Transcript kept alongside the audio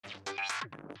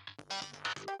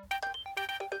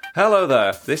Hello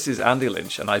there, this is Andy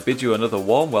Lynch, and I bid you another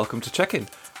warm welcome to Check-In,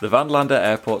 the Vanlander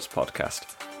Airports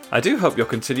podcast. I do hope you're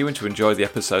continuing to enjoy the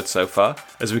episode so far,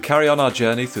 as we carry on our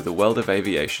journey through the world of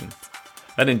aviation.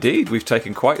 And indeed, we've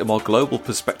taken quite a more global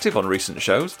perspective on recent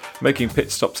shows, making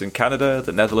pit stops in Canada,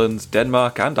 the Netherlands,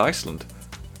 Denmark and Iceland.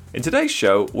 In today's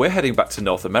show, we're heading back to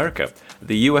North America,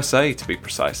 the USA to be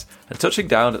precise, and touching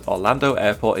down at Orlando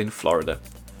Airport in Florida.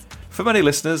 For many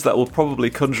listeners, that will probably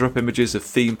conjure up images of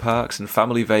theme parks and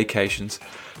family vacations,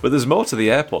 but there's more to the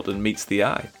airport than meets the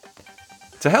eye.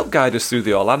 To help guide us through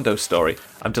the Orlando story,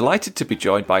 I'm delighted to be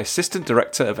joined by Assistant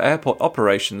Director of Airport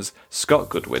Operations, Scott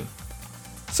Goodwin.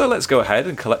 So let's go ahead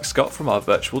and collect Scott from our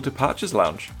virtual departures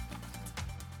lounge.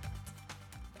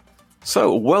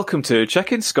 So, welcome to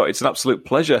Check-In, Scott. It's an absolute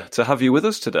pleasure to have you with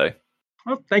us today.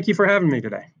 Well, thank you for having me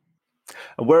today.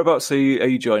 And whereabouts are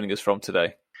you joining us from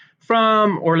today?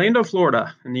 From Orlando,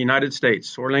 Florida, in the United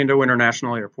States, Orlando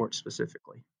International Airport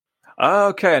specifically.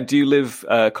 Okay, and do you live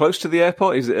close to the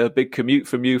airport? Is it a big commute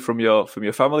from your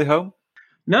family home?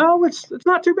 No, it's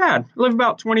not too bad. I live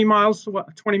about 20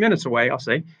 minutes away, I'll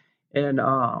say. And,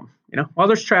 while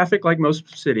there's traffic like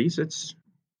most cities, it's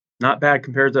not bad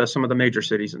compared to some of the major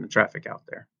cities and the traffic out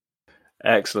there.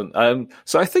 Excellent.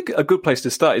 So I think a good place to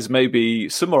start is maybe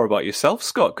some more about yourself,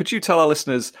 Scott. Could you tell our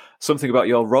listeners something about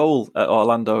your role at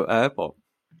Orlando Airport?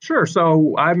 Sure.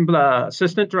 So I'm the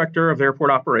Assistant Director of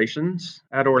Airport Operations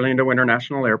at Orlando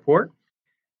International Airport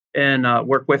and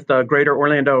work with the Greater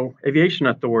Orlando Aviation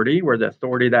Authority. We're the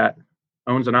authority that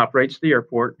owns and operates the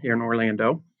airport here in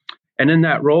Orlando. And in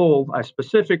that role, I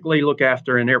specifically look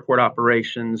after in airport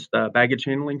operations, the baggage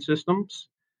handling systems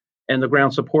and the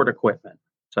ground support equipment.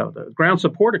 So the ground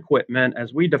support equipment,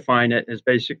 as we define it, is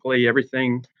basically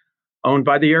everything owned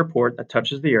by the airport that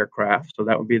touches the aircraft. So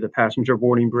that would be the passenger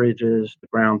boarding bridges, the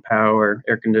ground power,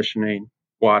 air conditioning,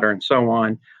 water, and so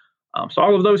on. So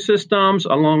all of those systems,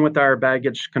 along with our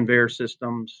baggage conveyor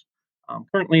systems,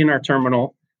 currently in our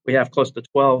terminal, we have close to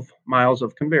 12 miles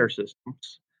of conveyor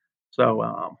systems.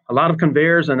 So a lot of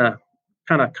conveyors in a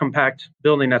kind of compact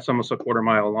building that's almost a quarter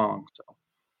mile long. So.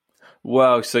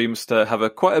 Wow, so you must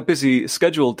have quite a busy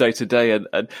schedule day to day.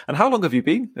 And how long have you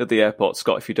been at the airport,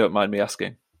 Scott, if you don't mind me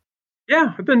asking?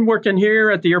 Yeah, I've been working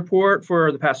here at the airport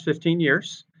for the past 15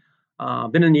 years.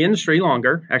 Been in the industry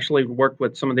longer, actually worked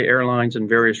with some of the airlines in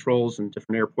various roles in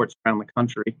different airports around the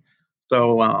country.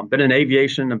 So been in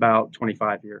aviation about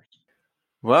 25 years.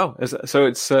 Wow. So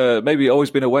it's maybe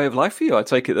always been a way of life for you. I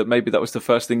take it that maybe that was the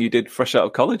first thing you did fresh out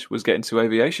of college, was get into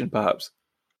aviation, perhaps.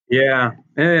 Yeah,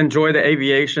 I enjoy the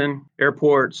aviation,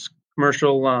 airports,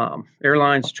 commercial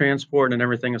airlines, transport, and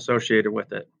everything associated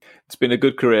with it. It's been a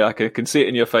good career. I can see it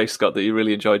in your face, Scott, that you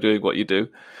really enjoy doing what you do.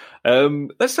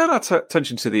 Let's turn our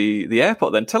attention to the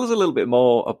airport then. Tell us a little bit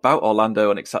more about Orlando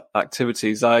and its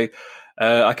activities. I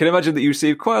can imagine that you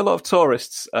receive quite a lot of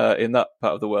tourists in that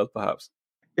part of the world, perhaps.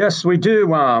 Yes, we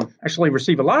do actually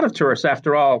receive a lot of tourists.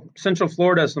 After all, Central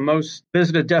Florida is the most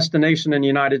visited destination in the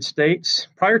United States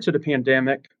prior to the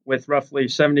pandemic, with roughly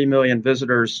 70 million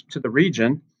visitors to the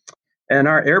region. And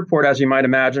our airport, as you might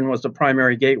imagine, was the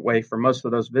primary gateway for most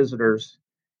of those visitors.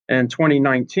 In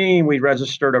 2019, we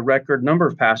registered a record number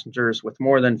of passengers with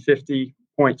more than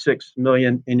 50.6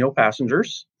 million annual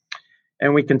passengers.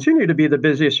 And we continue to be the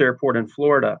busiest airport in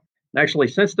Florida. Actually,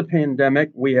 since the pandemic,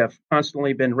 we have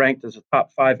constantly been ranked as a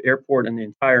top 5 airport in the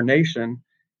entire nation.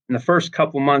 In the first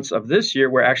couple months of this year,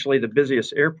 we're actually the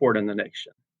busiest airport in the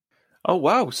nation. Oh,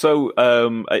 wow. So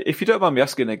if you don't mind me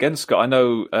asking again, Scott, I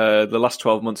know the last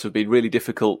 12 months have been really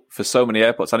difficult for so many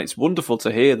airports, and it's wonderful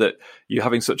to hear that you're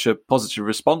having such a positive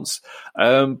response.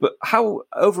 But how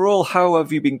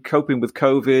have you been coping with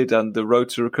COVID and the road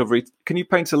to recovery? Can you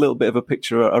paint a little bit of a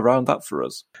picture around that for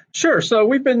us? Sure. So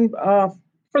we've been,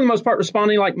 for the most part,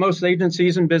 responding like most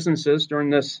agencies and businesses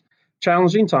during this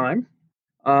challenging time.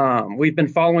 We've been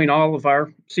following all of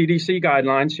our CDC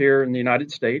guidelines here in the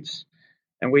United States.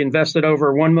 And we invested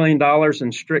over $1 million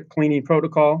in strict cleaning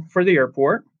protocol for the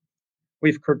airport.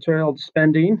 We've curtailed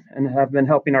spending and have been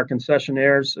helping our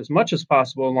concessionaires as much as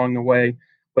possible along the way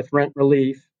with rent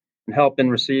relief and help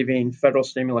in receiving federal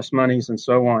stimulus monies and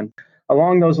so on.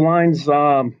 Along those lines,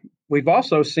 we've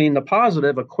also seen the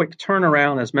positive, a quick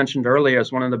turnaround, as mentioned earlier,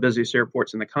 as one of the busiest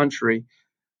airports in the country.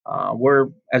 We're,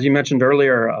 as you mentioned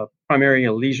earlier, a primary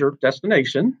leisure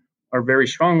destination. Are very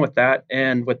strong with that.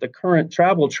 And with the current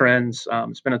travel trends,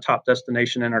 it's been a top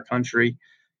destination in our country.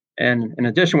 And in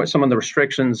addition, with some of the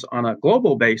restrictions on a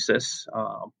global basis,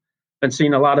 been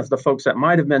seeing a lot of the folks that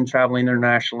might have been traveling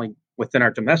internationally within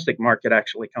our domestic market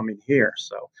actually coming here.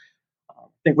 So I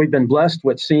think we've been blessed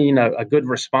with seeing a good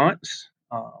response,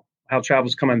 how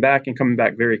travel's coming back and coming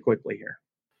back very quickly here.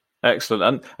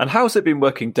 Excellent. And how has it been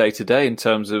working day to day in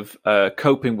terms of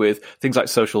coping with things like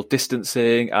social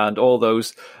distancing and all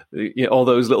those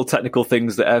little technical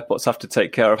things that airports have to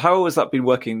take care of? How has that been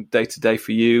working day to day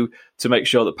for you to make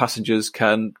sure that passengers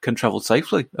can travel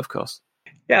safely? Of course.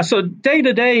 Yeah. So day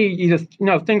to day,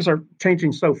 things are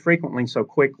changing so frequently, so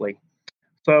quickly.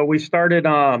 So we started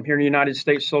here in the United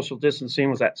States, social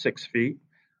distancing was at 6 feet.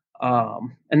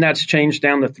 And that's changed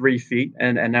down to 3 feet,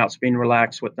 and now it's being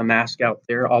relaxed with the mask out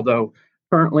there. Although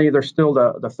currently there's still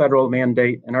the federal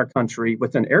mandate in our country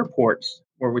within airports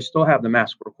where we still have the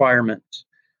mask requirements.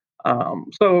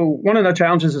 So one of the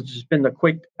challenges has just been the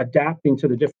quick adapting to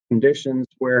the different conditions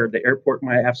where the airport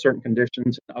might have certain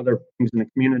conditions and other things in the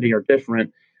community are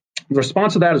different. The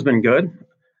response to that has been good.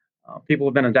 People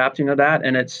have been adapting to that,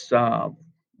 and it's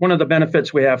one of the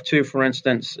benefits we have too, for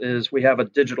instance, is we have a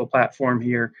digital platform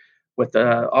here with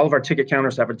all of our ticket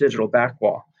counters have a digital back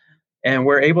wall. And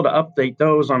we're able to update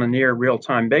those on a near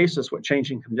real-time basis with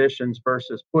changing conditions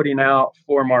versus putting out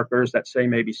floor markers that say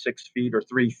maybe 6 feet or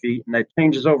 3 feet, and it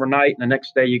changes overnight, and the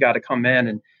next day you got to come in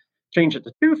and change it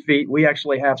to 2 feet. We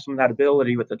actually have some of that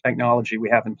ability with the technology we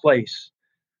have in place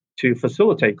to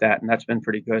facilitate that, and that's been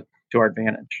pretty good to our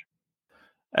advantage.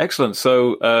 Excellent.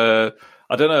 So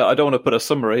I don't know. I don't want to put a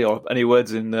summary or any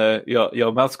words in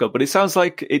your mouth, Scott, but it sounds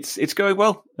like it's going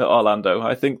well at Orlando.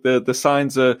 I think the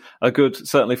signs are good,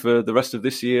 certainly for the rest of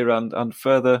this year and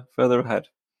further ahead.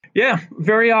 Yeah,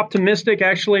 very optimistic.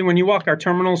 Actually, when you walk our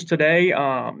terminals today,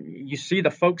 you see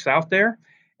the folks out there,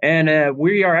 and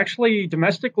we are actually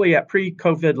domestically at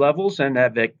pre-COVID levels and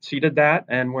have exceeded that,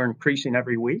 and we're increasing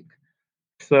every week.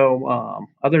 So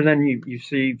other than you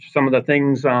see some of the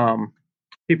things,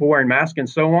 people wearing masks and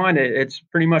so on, it's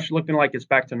pretty much looking like it's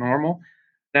back to normal.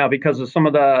 Now, because of some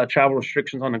of the travel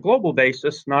restrictions on a global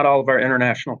basis, not all of our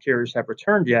international carriers have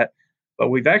returned yet, but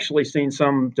we've actually seen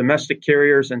some domestic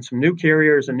carriers and some new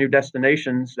carriers and new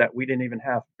destinations that we didn't even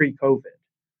have pre-COVID.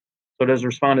 So it has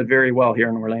responded very well here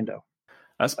in Orlando.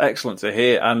 That's excellent to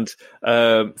hear. And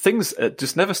things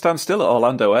just never stand still at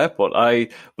Orlando Airport. I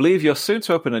believe you're soon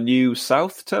to open a new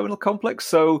South Terminal complex.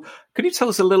 So can you tell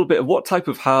us a little bit of what type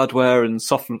of hardware and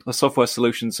software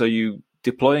solutions are you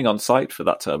deploying on site for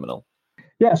that terminal?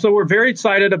 Yeah, so we're very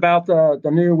excited about the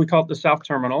new, we call it the South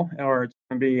Terminal, or it's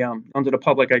going to be under the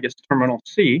public, I guess, Terminal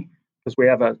C, because we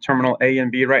have a Terminal A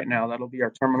and B right now. That'll be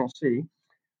our Terminal C.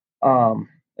 And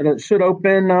it should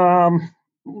open,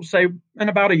 we'll say, in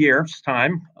about a year's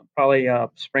time, probably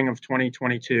spring of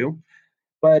 2022.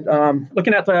 But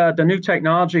looking at the new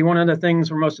technology, one of the things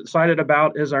we're most excited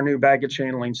about is our new baggage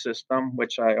handling system,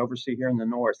 which I oversee here in the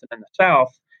north. And in the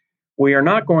south, we are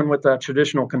not going with a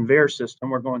traditional conveyor system.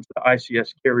 We're going to the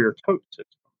ICS carrier tote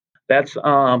system. That's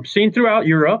seen throughout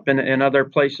Europe and other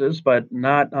places, but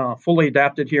not fully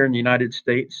adapted here in the United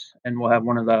States. And we'll have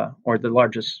one of the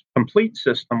largest complete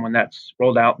system when that's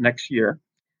rolled out next year.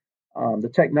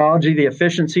 The technology, the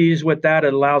efficiencies with that,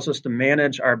 it allows us to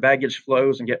manage our baggage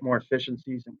flows and get more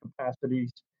efficiencies and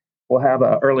capacities. We'll have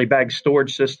an early bag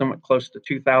storage system with close to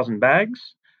 2,000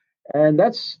 bags. And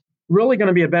that's really going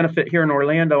to be a benefit here in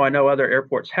Orlando. I know other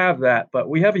airports have that, but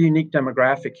we have a unique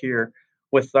demographic here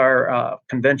with our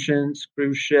conventions,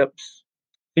 cruise ships,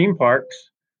 theme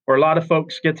parks, where a lot of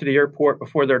folks get to the airport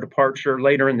before their departure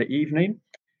later in the evening.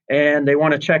 And they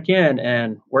want to check in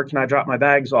and where can I drop my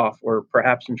bags off or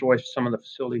perhaps enjoy some of the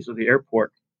facilities of the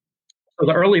airport. So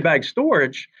the early bag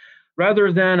storage,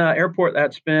 rather than an airport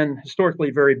that's been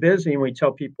historically very busy and we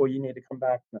tell people you need to come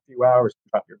back in a few hours to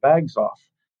drop your bags off,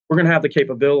 we're going to have the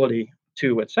capability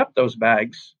to accept those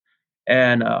bags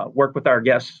and work with our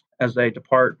guests as they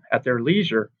depart at their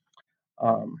leisure.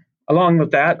 Along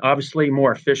with that, obviously,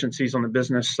 more efficiencies on the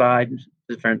business side,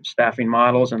 different staffing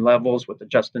models and levels with the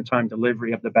just-in-time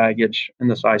delivery of the baggage in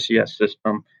this ICS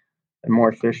system, and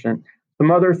more efficient. Some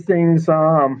other things,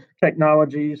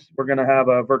 technologies, we're going to have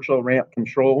a virtual ramp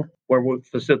control where we'll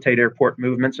facilitate airport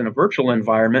movements in a virtual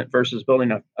environment versus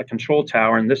building a control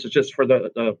tower. And this is just for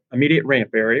the immediate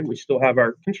ramp area. We still have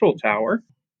our control tower.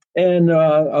 And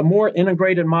a more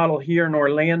integrated model here in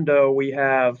Orlando, we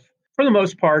have, for the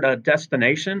most part, a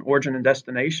destination, origin and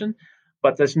destination.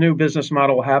 But this new business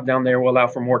model we'll have down there will allow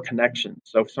for more connections.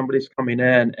 So if somebody's coming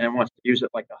in and wants to use it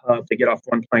like a hub to get off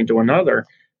one plane to another,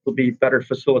 will be better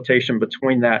facilitation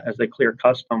between that as they clear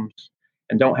customs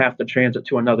and don't have to transit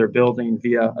to another building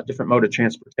via a different mode of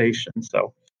transportation.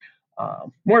 So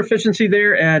more efficiency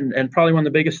there, and probably one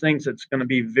of the biggest things that's going to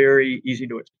be very easy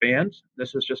to expand.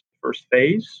 This is just the first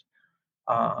phase.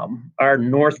 Our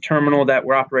north terminal that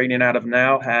we're operating out of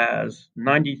now has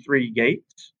 93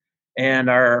 gates. And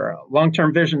our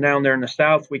long-term vision down there in the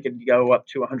south, we could go up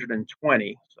to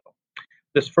 120. So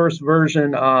This first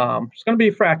version is going to be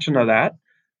a fraction of that.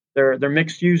 They're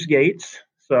mixed use gates,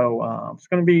 so it's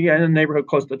going to be in the neighborhood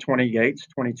close to 20 gates,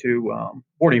 22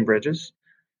 boarding bridges.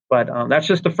 But that's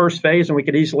just the first phase, and we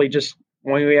could easily just,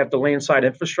 when we have the landside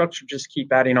infrastructure, just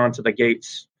keep adding on to the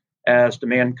gates as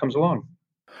demand comes along.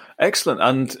 Excellent.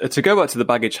 And to go back to the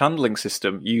baggage handling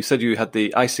system, you said you had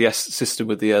the ICS system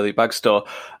with the early bag store.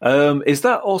 Is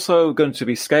that also going to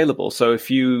be scalable? So if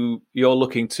you're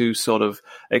looking to sort of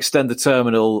extend the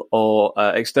terminal or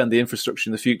extend the infrastructure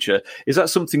in the future, is that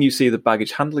something you see the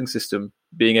baggage handling system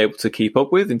being able to keep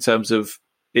up with in terms of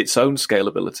its own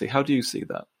scalability? How do you see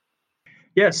that?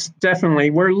 Yes, definitely.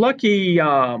 We're lucky.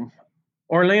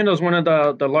 Orlando is one of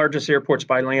the largest airports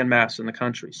by land mass in the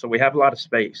country, so we have a lot of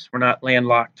space. We're not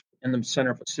landlocked in the center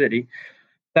of the city.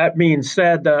 That being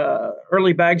said, the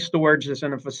early bag storage is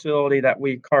in a facility that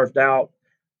we carved out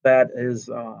that is,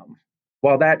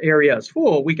 while that area is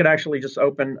full, we could actually just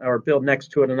open or build next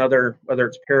to it another, whether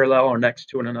it's parallel or next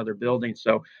to it another building.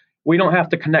 So we don't have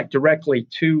to connect directly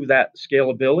to that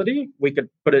scalability. We could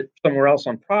put it somewhere else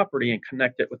on property and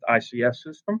connect it with the ICS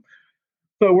system.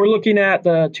 So we're looking at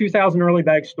the 2,000 early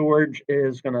bag storage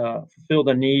is going to fulfill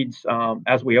the needs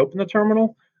as we open the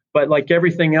terminal. But like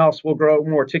everything else, we'll grow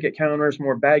more ticket counters,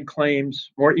 more bag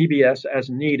claims, more EBS as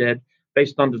needed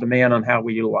based on the demand on how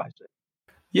we utilize it.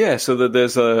 Yeah, so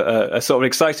there's a sort of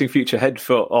exciting future ahead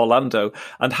for Orlando.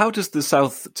 And how does the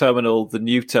South Terminal, the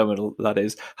new terminal that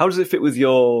is, how does it fit with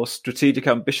your strategic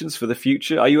ambitions for the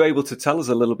future? Are you able to tell us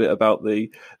a little bit about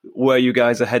where you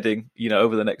guys are heading,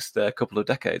 over the next couple of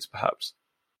decades, perhaps?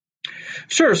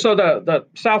 Sure. So the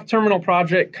South Terminal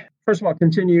project, first of all,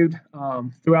 continued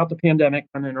throughout the pandemic,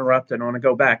 uninterrupted. I want to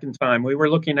go back in time. We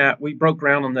broke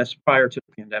ground on this prior to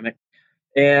the pandemic,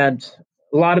 and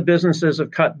a lot of businesses have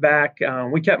cut back.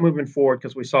 We kept moving forward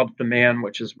because we saw the demand,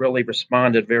 which has really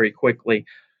responded very quickly.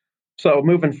 So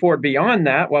moving forward beyond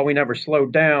that, while we never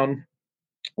slowed down,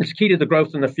 is key to the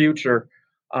growth in the future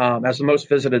as the most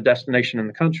visited destination in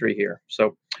the country here.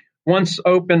 So once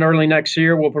open early next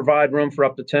year, we'll provide room for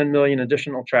up to 10 million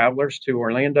additional travelers to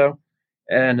Orlando.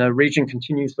 And the region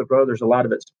continues to grow. There's a lot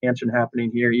of expansion happening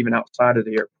here, even outside of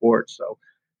the airport. So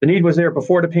the need was there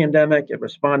before the pandemic. It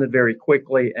responded very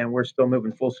quickly, and we're still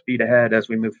moving full speed ahead as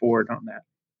we move forward on that.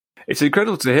 It's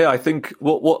incredible to hear. I think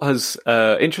what has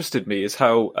interested me is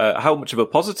how much of a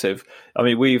positive. I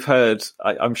mean, we've heard.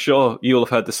 I'm sure you'll have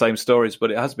heard the same stories,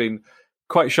 but it has been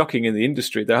quite shocking in the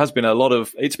industry. There has been a lot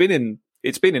of. It's been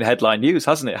in headline news,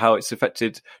 hasn't it? How it's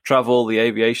affected travel, the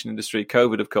aviation industry,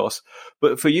 COVID, of course.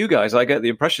 But for you guys, I get the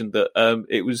impression that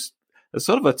it was a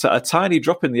sort of a tiny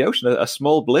drop in the ocean, a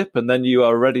small blip, and then you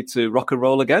are ready to rock and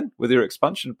roll again with your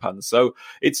expansion plans. So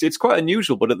it's quite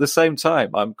unusual, but at the same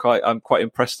time, I'm quite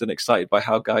impressed and excited by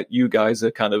how you guys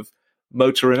are kind of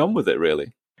motoring on with it,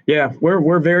 really. Yeah,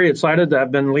 we're very excited to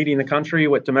have been leading the country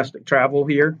with domestic travel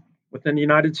here within the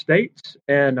United States,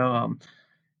 and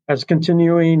as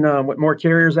continuing with more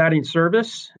carriers adding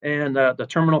service and the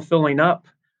terminal filling up.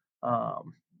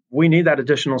 We need that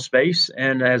additional space.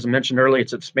 And as I mentioned earlier,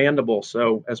 it's expandable.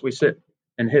 So as we sit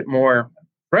and hit more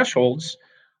thresholds,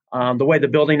 the way the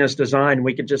building is designed,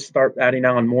 we could just start adding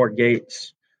on more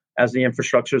gates as the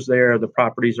infrastructure is there, the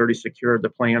property's already secured, the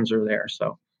plans are there.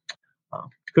 So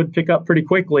could pick up pretty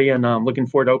quickly, and looking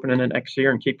forward to opening it next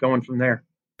year and keep going from there.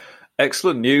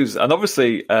 Excellent news. And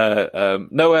obviously,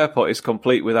 no airport is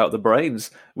complete without the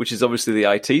brains, which is obviously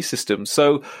the IT system.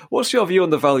 So what's your view on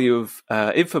the value of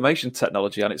information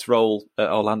technology and its role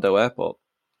at Orlando Airport?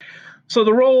 So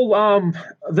the role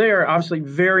there, obviously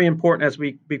very important as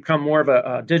we become more of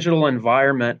a digital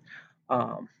environment.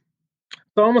 So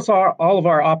almost all of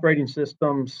our operating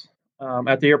systems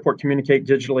at the airport communicate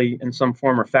digitally in some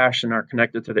form or fashion, are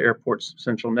connected to the airport's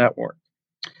central network.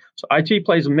 So IT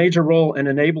plays a major role in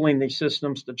enabling these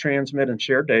systems to transmit and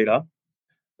share data.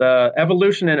 The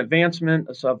evolution and advancement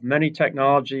of many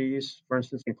technologies, for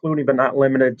instance, including but not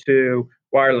limited to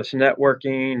wireless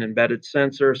networking, embedded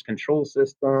sensors, control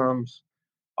systems,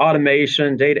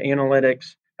 automation, data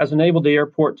analytics, has enabled the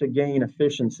airport to gain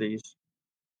efficiencies.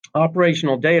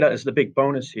 Operational data is the big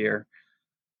bonus here.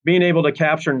 Being able to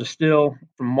capture and distill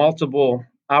from multiple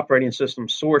operating system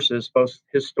sources, both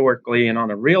historically and on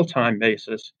a real-time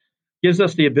basis, gives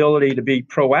us the ability to be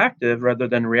proactive rather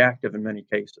than reactive in many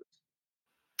cases.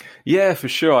 Yeah, for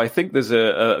sure. I think there's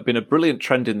been a brilliant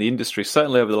trend in the industry,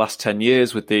 certainly over the last 10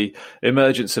 years, with the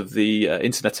emergence of the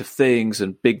Internet of Things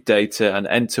and big data and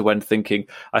end-to-end thinking.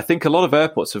 I think a lot of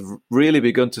airports have really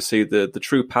begun to see the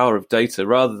true power of data,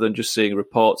 rather than just seeing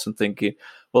reports and thinking,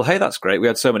 well, hey, that's great, we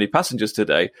had so many passengers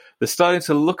today. They're starting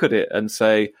to look at it and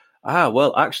say,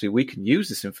 well, actually, we can use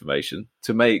this information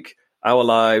to make our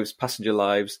lives, passenger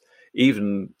lives,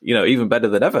 even better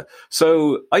than ever.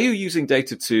 So are you using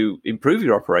data to improve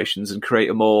your operations and create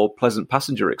a more pleasant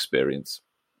passenger experience?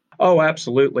 Oh,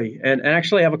 absolutely. And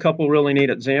actually, I have a couple really neat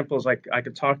examples I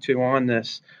could talk to on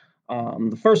this.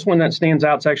 The first one that stands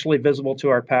out is actually visible to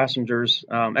our passengers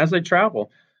as they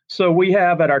travel. So we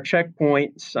have at our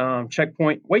checkpoints,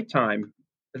 checkpoint wait time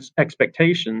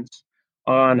expectations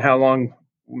on how long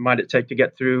might it take to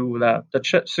get through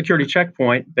the security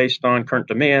checkpoint based on current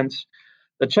demands.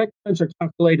 The checkpoints are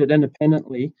calculated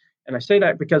independently, and I say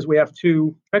that because we have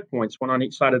two checkpoints, one on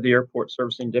each side of the airport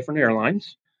servicing different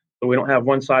airlines. So we don't have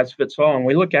one size fits all, and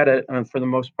we look at it for the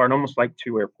most part almost like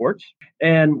two airports.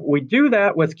 And we do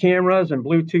that with cameras and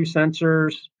Bluetooth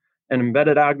sensors and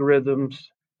embedded algorithms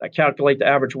that calculate the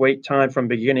average wait time from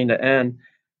beginning to end.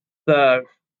 The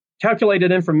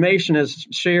calculated information is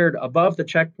shared above the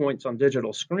checkpoints on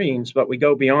digital screens, but we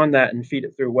go beyond that and feed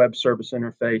it through a web service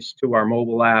interface to our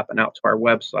mobile app and out to our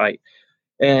website.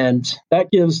 And that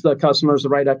gives the customers the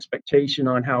right expectation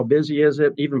on how busy is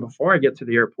it even before I get to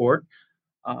the airport.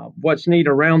 What's neat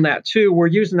around that too, we're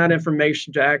using that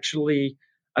information to actually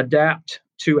adapt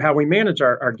to how we manage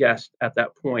our guests at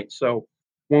that point. So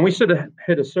when we sort of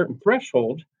hit a certain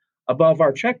threshold above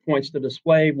our checkpoints, the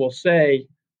display will say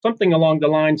something along the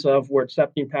lines of we're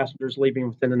accepting passengers leaving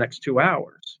within the next 2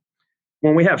 hours.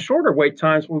 When we have shorter wait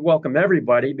times, we welcome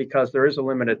everybody because there is a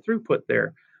limited throughput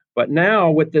there. But now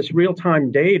with this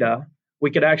real-time data, we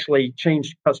could actually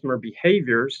change customer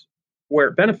behaviors where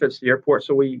it benefits the airport.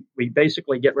 So we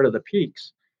basically get rid of the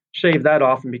peaks, shave that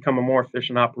off, and become a more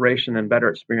efficient operation and better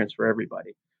experience for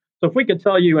everybody. So if we could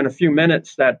tell you in a few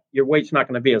minutes that your wait's not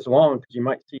going to be as long because you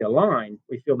might see a line,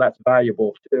 we feel that's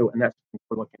valuable too, and that's what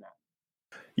we're looking at.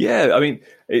 Yeah, I mean,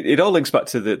 it all links back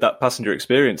to that passenger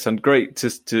experience, and great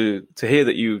to hear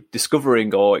that you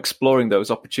discovering or exploring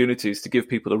those opportunities to give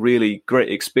people a really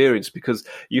great experience, because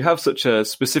you have such a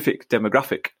specific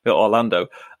demographic at Orlando.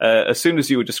 As soon as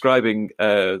you were describing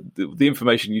the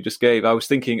information you just gave, I was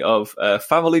thinking of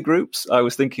family groups. I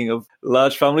was thinking of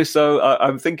large families. So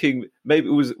I'm thinking maybe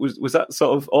was that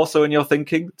sort of also in your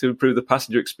thinking to improve the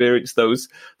passenger experience? Those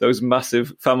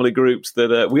massive family groups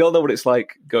that we all know what it's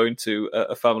like going to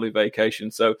a family vacation.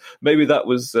 So maybe that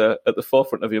was at the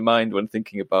forefront of your mind when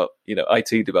thinking about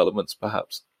IT developments,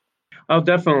 perhaps. Oh,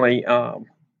 definitely.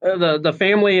 The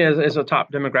family is a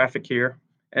top demographic here.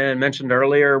 And mentioned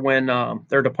earlier, when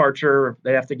their departure,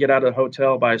 they have to get out of the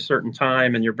hotel by a certain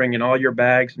time, and you're bringing all your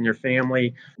bags and your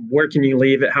family. Where can you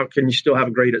leave it? How can you still have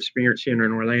a great experience here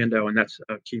in Orlando? And that's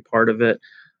a key part of it.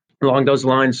 Along those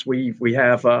lines, we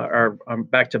have our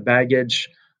back to baggage,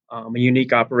 a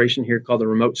unique operation here called the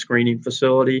remote screening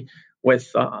facility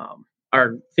with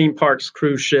our theme parks,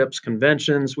 cruise ships,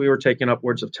 conventions. We were taking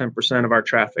upwards of 10% of our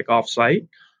traffic off-site,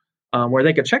 where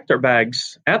they could check their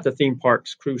bags at the theme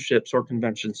parks, cruise ships, or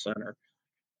convention center.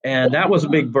 And that was a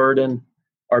big burden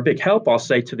or a big help, I'll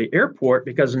say, to the airport,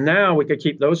 because now we could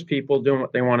keep those people doing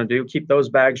what they want to do, keep those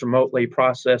bags remotely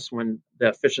processed when the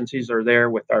efficiencies are there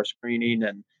with our screening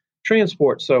and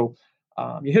transport. So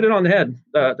you hit it on the head.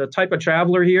 The type of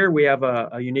traveler here, we have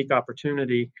a unique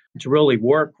opportunity to really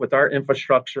work with our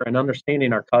infrastructure and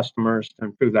understanding our customers to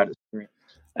improve that experience.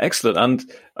 Excellent.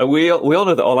 And we all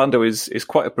know that Orlando is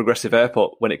quite a progressive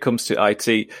airport when it comes to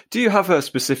IT. Do you have a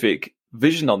specific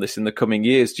vision on this in the coming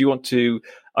years? Do you want to,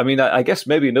 I guess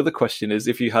maybe another question is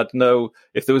if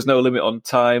there was no limit on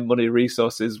time, money,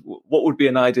 resources, what would be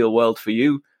an ideal world for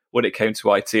you when it came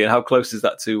to IT, and how close is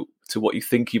that to what you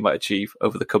think you might achieve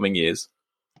over the coming years?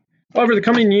 Over the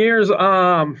coming years,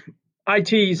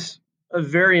 IT's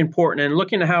very important, and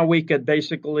looking at how we could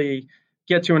basically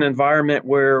get to an environment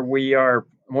where we are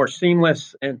more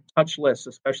seamless and touchless,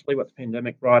 especially what the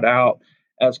pandemic brought out,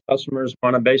 as customers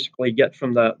want to basically get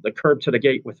from the curb to the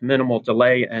gate with minimal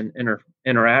delay and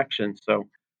interaction. So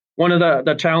one of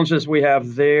the challenges we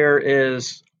have there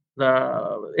is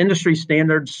the industry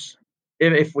standards,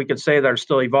 if we could say they're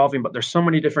still evolving, but there's so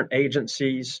many different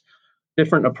agencies,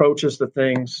 different approaches to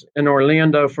things. In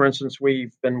Orlando, for instance,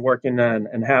 we've been working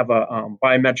and have a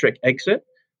biometric exit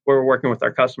where we're working with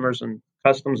our customers and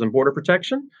Customs and Border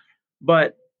Protection,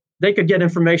 but they could get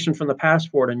information from the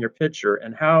passport in your picture.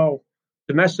 And how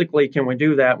domestically can we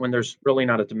do that when there's really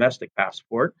not a domestic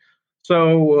passport?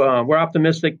 So we're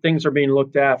optimistic things are being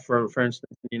looked at, for instance,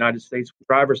 in the United States with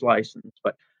driver's license.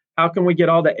 But how can we get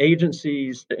all the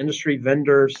agencies, the industry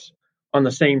vendors on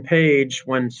the same page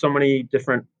when so many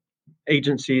different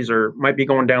agencies might be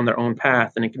going down their own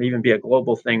path? And it can even be a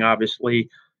global thing, obviously,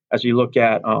 as you look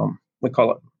at, we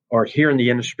call it, or here in the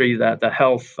industry, that the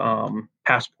health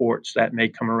passports that may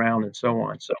come around and so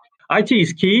on. So IT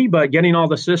is key, but getting all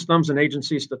the systems and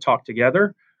agencies to talk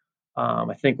together,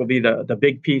 I think will be the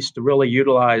big piece to really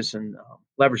utilize and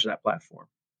leverage that platform.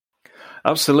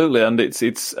 Absolutely, and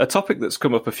it's a topic that's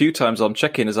come up a few times on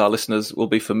Check-In, as our listeners will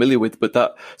be familiar with, but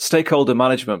that stakeholder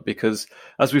management, because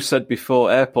as we've said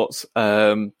before, airports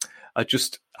are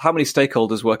just, how many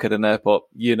stakeholders work at an airport?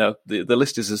 The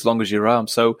list is as long as your arm.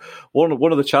 So one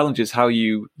of the challenges is how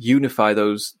you unify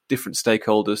those different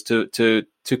stakeholders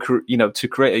to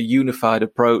create a unified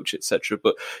approach, etc.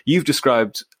 But you've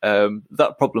described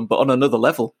that problem, but on another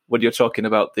level when you're talking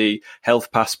about the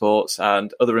health passports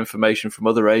and other information from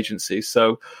other agencies.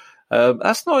 So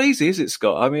that's not easy, is it,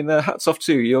 Scott? I mean, hats off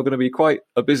to you. You're going to be quite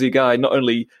a busy guy, not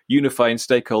only unifying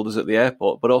stakeholders at the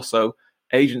airport, but also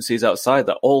agencies outside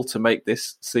that, all to make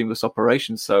this seamless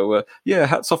operation. So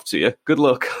hats off to you. Good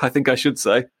luck, I think I should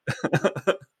say.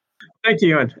 Thank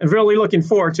you, and I'm really looking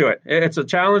forward to it. It's a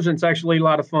challenge, and it's actually a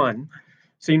lot of fun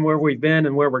seeing where we've been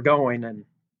and where we're going, and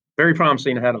very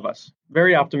promising ahead of us.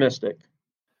 Very optimistic.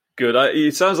 Good.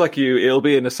 It sounds like it'll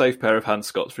be in a safe pair of hands,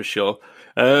 Scott, for sure.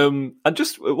 And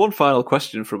just one final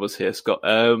question from us here, Scott.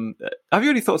 Have you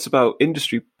any thoughts about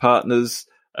industry partners?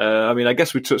 I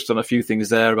guess we touched on a few things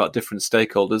there about different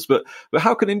stakeholders, but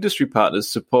how can industry partners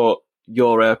support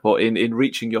your airport in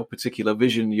reaching your particular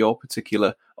vision, your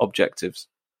particular objectives?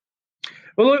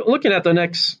 Well, looking at the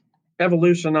next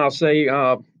evolution, I'll say,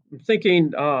 I'm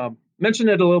thinking, mentioned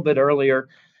it a little bit earlier,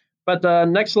 but the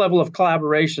next level of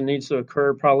collaboration needs to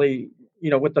occur probably,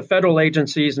 with the federal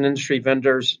agencies and industry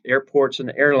vendors, airports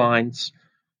and airlines,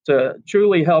 to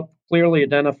truly help clearly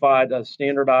identify the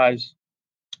standardized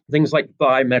things like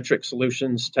biometric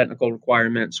solutions, technical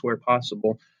requirements where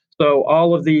possible. So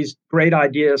all of these great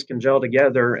ideas can gel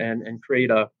together and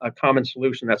create a common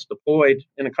solution that's deployed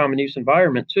in a common use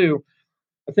environment too.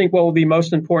 I think what will be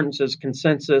most important is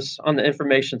consensus on the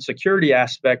information security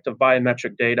aspect of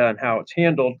biometric data and how it's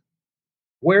handled,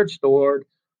 where it's stored,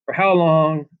 for how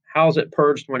long, how is it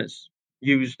purged when it's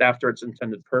used after its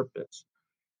intended purpose.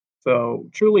 So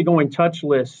truly going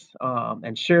touchless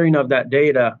and sharing of that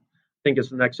data, I think, is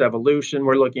the next evolution.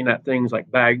 We're looking at things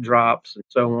like bag drops and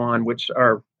so on, which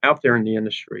are out there in the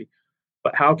industry.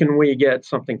 But how can we get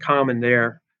something common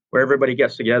there where everybody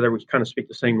gets together, we kind of speak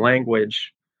the same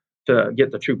language to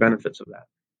get the true benefits of that?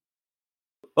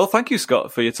 Well, thank you,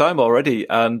 Scott, for your time already.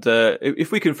 And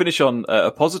if we can finish on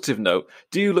a positive note,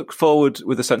 do you look forward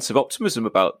with a sense of optimism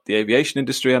about the aviation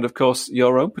industry and, of course,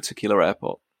 your own particular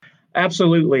airport?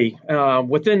 Absolutely.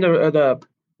 Within the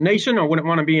nation, I wouldn't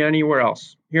want to be anywhere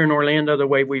else. Here in Orlando, the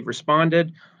way we've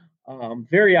responded,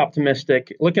 very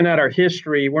optimistic. Looking at our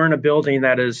history, we're in a building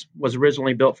that was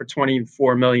originally built for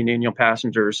 24 million annual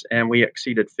passengers, and we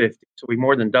exceeded 50. So we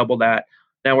more than doubled that.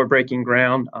 Now we're breaking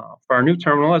ground for our new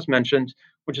terminal, as mentioned,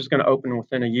 which is going to open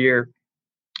within a year.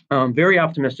 Very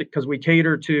optimistic because we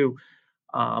cater to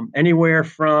anywhere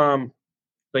from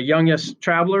the youngest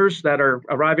travelers that are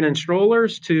arriving in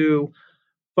strollers to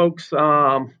folks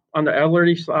on the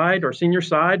elderly side or senior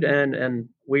side, and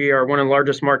we are one of the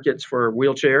largest markets for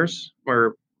wheelchairs.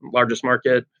 We're largest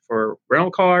market for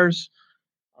rental cars.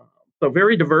 So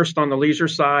very diverse on the leisure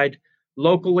side.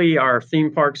 Locally, our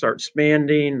theme parks are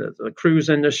expanding. The cruise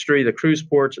industry, the cruise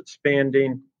ports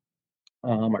expanding.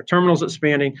 Our terminals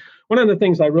expanding. One of the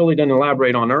things I really didn't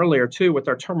elaborate on earlier too with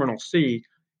our Terminal C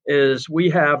is we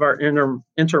have our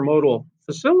intermodal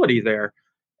facility there,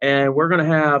 and we're going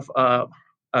to have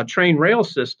a train rail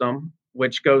system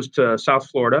which goes to South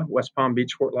Florida, West Palm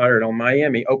Beach, Fort Lauderdale,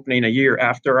 Miami, opening a year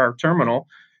after our terminal,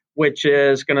 which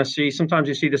is going to see, sometimes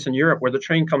you see this in Europe, where the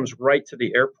train comes right to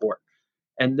the airport.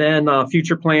 And then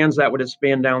future plans that would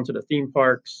expand down to the theme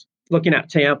parks, looking at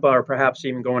Tampa or perhaps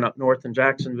even going up north in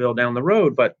Jacksonville down the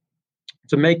road. But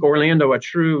to make Orlando a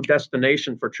true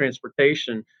destination for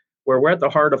transportation, where we're at the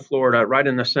heart of Florida, right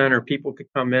in the center, people could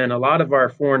come in. A lot of our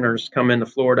foreigners come into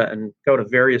Florida and go to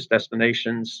various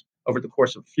destinations over the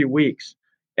course of a few weeks.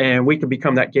 And we could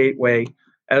become that gateway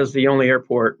as the only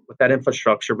airport with that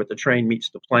infrastructure, with the train meets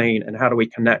the plane. And how do we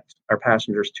connect our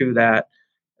passengers to that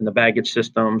and the baggage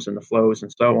systems and the flows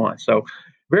and so on? So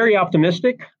very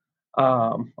optimistic.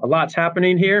 A lot's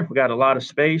happening here. We got a lot of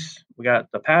space. We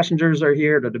got the passengers are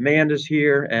here. The demand is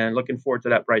here, and looking forward to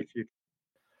that bright future.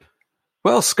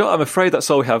 Well, Scott, I'm afraid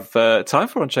that's all we have time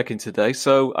for on Check-In today.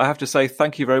 So I have to say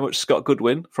thank you very much, Scott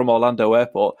Goodwin from Orlando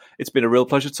Airport. It's been a real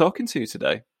pleasure talking to you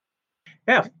today.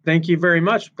 Yeah, thank you very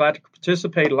much. Glad to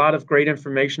participate. A lot of great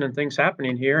information and things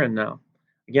happening here. And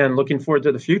again, looking forward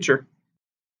to the future.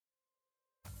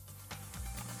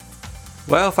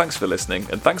 Well, thanks for listening.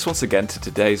 And thanks once again to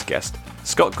today's guest,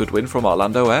 Scott Goodwin from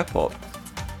Orlando Airport.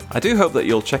 I do hope that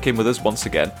you'll check in with us once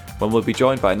again when we'll be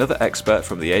joined by another expert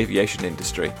from the aviation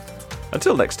industry.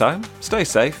 Until next time, stay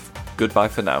safe. Goodbye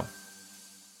for now.